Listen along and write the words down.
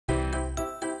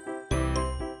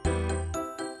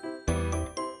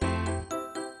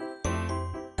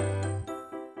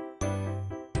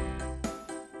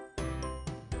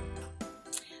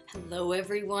Hello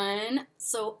everyone.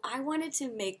 So I wanted to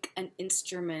make an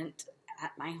instrument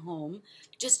at my home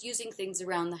just using things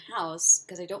around the house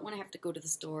because I don't want to have to go to the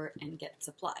store and get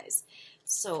supplies.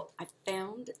 So I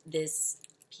found this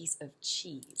piece of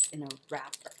cheese in a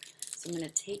wrapper. So I'm going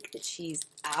to take the cheese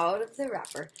out of the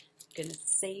wrapper. I'm going to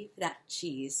save that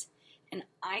cheese, and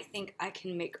I think I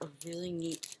can make a really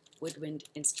neat woodwind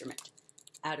instrument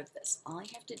out of this. All I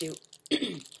have to do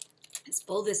is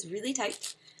pull this really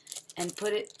tight and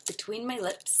put it between my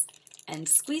lips and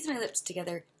squeeze my lips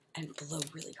together and blow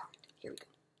really hard. Here we go.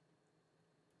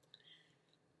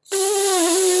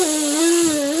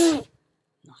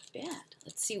 Not bad.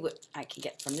 Let's see what I can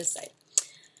get from this side.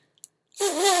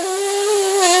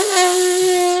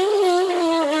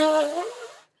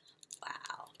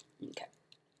 Wow. Okay.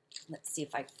 Let's see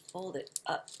if I fold it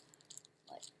up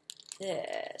like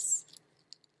this.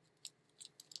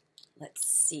 Let's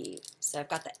see. So I've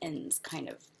got the ends kind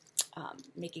of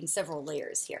making several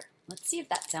layers here. Let's see if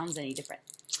that sounds any different.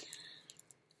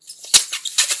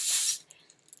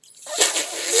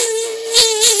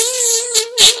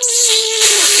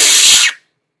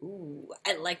 Ooh,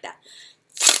 I like that.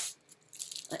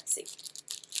 Let's see.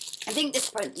 I think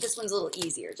this one's a little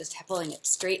easier, just pulling it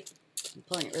straight and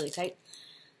pulling it really tight.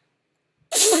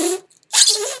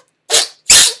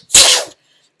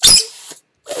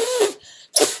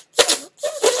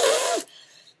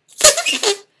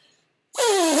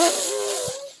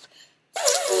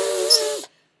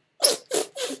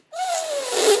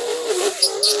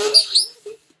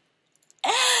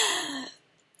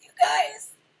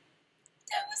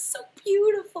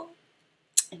 Beautiful.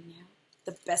 And now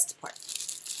the best part.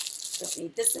 Don't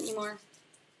need this anymore,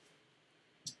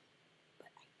 but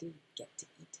I do get to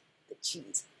eat the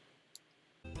cheese.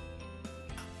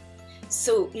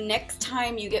 So next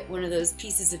time you get one of those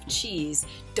pieces of cheese,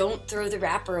 don't throw the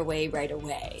wrapper away right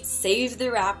away. Save the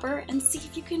wrapper and see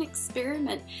if you can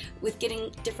experiment with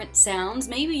getting different sounds.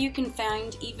 Maybe you can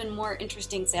find even more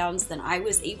interesting sounds than I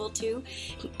was able to.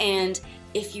 And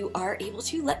if you are able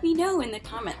to, let me know in the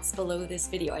comments below this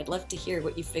video. I'd love to hear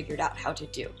what you figured out how to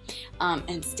do.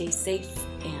 And stay safe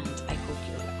and